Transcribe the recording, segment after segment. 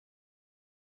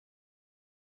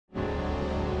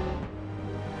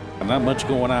Not much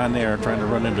going on there, trying to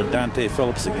run into Donte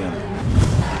Phillips again.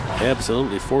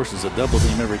 Absolutely forces a double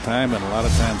team every time, and a lot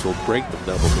of times will break the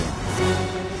double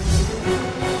team.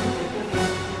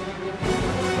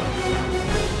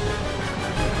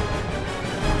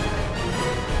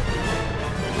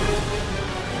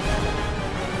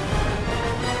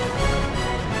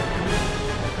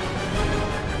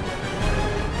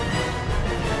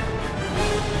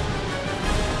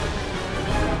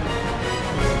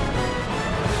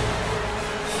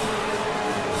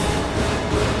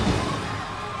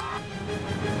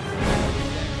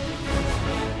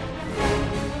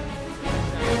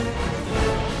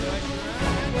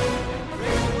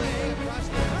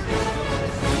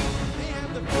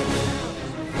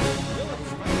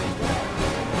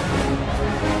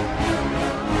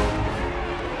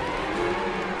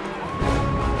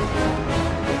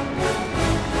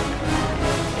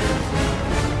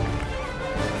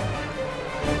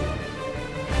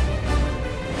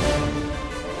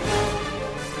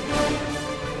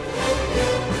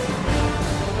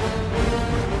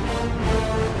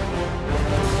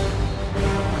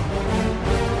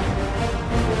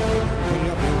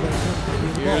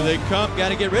 Here they come, got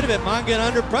to get rid of it. Mongan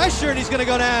under pressure, and he's going to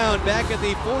go down back at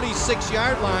the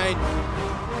 46-yard line.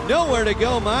 Nowhere to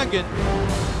go, Mongan.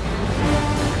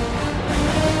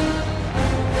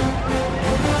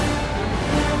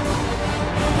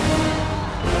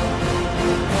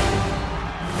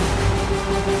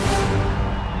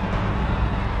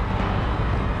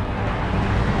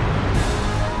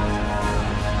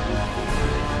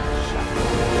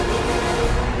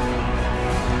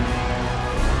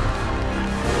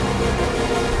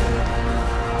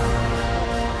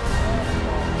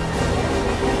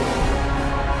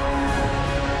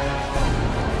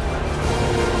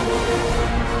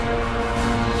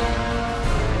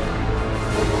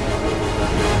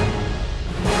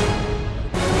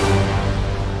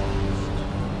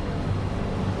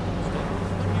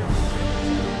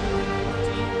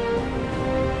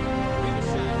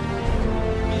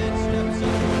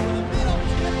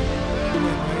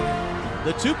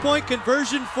 The two-point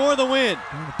conversion for the win.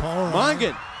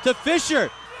 Mongan to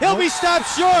Fisher. He'll be stopped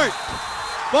short.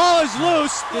 Ball is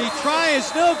loose. The try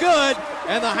is no good.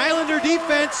 And the Highlander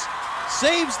defense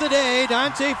saves the day.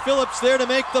 Donte Phillips there to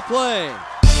make the play.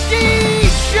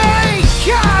 DJ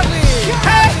Khaled!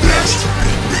 Hey!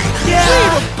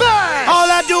 Yeah! All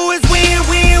I do is win,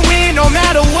 win, win, no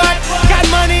matter what. Got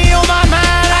money on my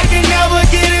mind, I can never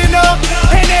get enough.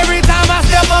 And every time I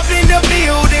step up in the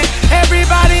building,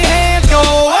 everybody hands go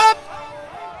up.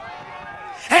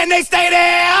 And they stay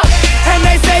there, and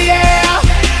they say yeah,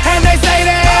 and they say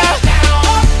there.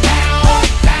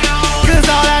 Cause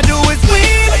all I do is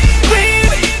win,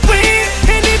 win, win.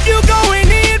 And if you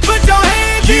going in, put your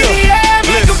hands in the air,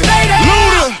 make them stay there.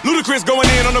 Ludacris going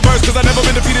in on the verse, cause I never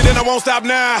been defeated and I won't stop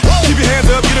now. Keep your hands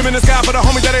up, get them in the sky for the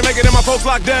homies that ain't making it and my folks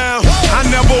locked down. I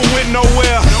never went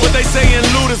nowhere, but they saying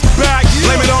Luda's back.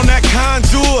 Blame it on that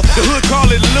contour, the hood call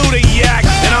it Luda-yak.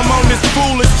 And I'm on this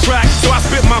foolish track, so I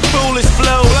spit my foolish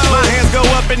flow. My hands go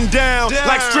up and down,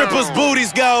 like strippers'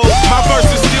 booties go. My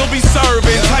verses still be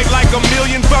serving, tight like a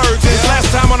million virgins.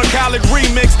 Last time on a college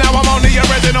remix, now I'm on the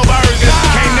original version.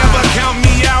 Can't never count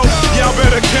me out, y'all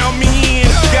better count me in.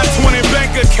 Got 20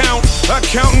 bank accounts,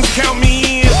 accountants count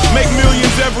me in. Make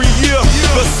millions every year,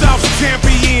 for South's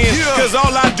champion. Cause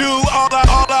all I do, all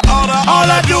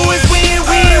I do is win,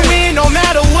 win, win, no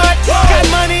matter what. Got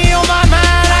money on my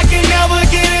mind, I can never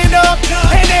get enough.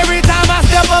 And every time I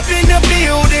step up in the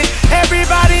building,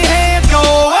 everybody hands go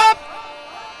up.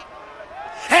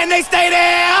 And they stay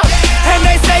there, and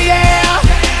they say yeah,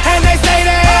 and they stay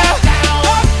there.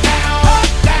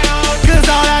 Cause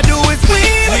all I do is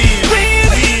win, win,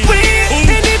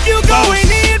 win. And if you going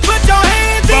in, put your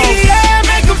hands in the air,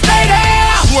 make them stay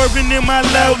there. Swerving in my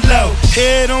low,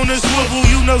 head on the swivel,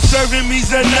 you know serving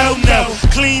me's a no-no.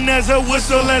 Clean as a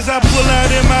whistle as I pull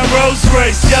out in my Rolls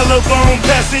Royce. Yellow bone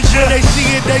passenger, they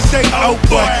see it, they say, oh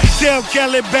boy. Tell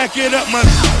Cali, back it up, my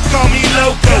call me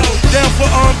loco. Down for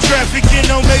armed trafficking,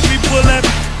 don't make me pull up.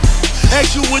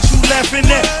 Ask you what you laughing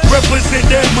at, represent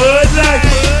that mud life.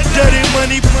 Dirty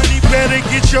money, better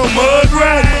get your mud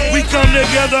right. We come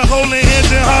together holding hands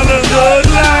and holler hood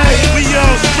life. We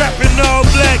all strapping all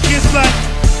black, it's like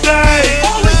life.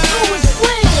 All we do is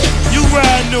win. You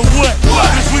riding or what?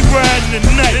 Cause we riding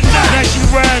tonight. Now she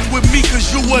riding with me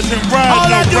cause you wasn't riding. All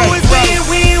I do is win,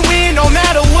 win, win, no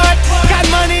matter what. Got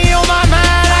money on my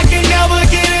mind, I can never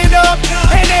get enough.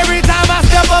 And every time I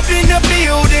step up in the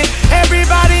building,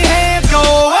 everybody hands go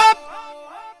up.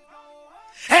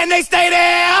 And they stay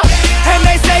there, and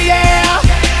they say yeah.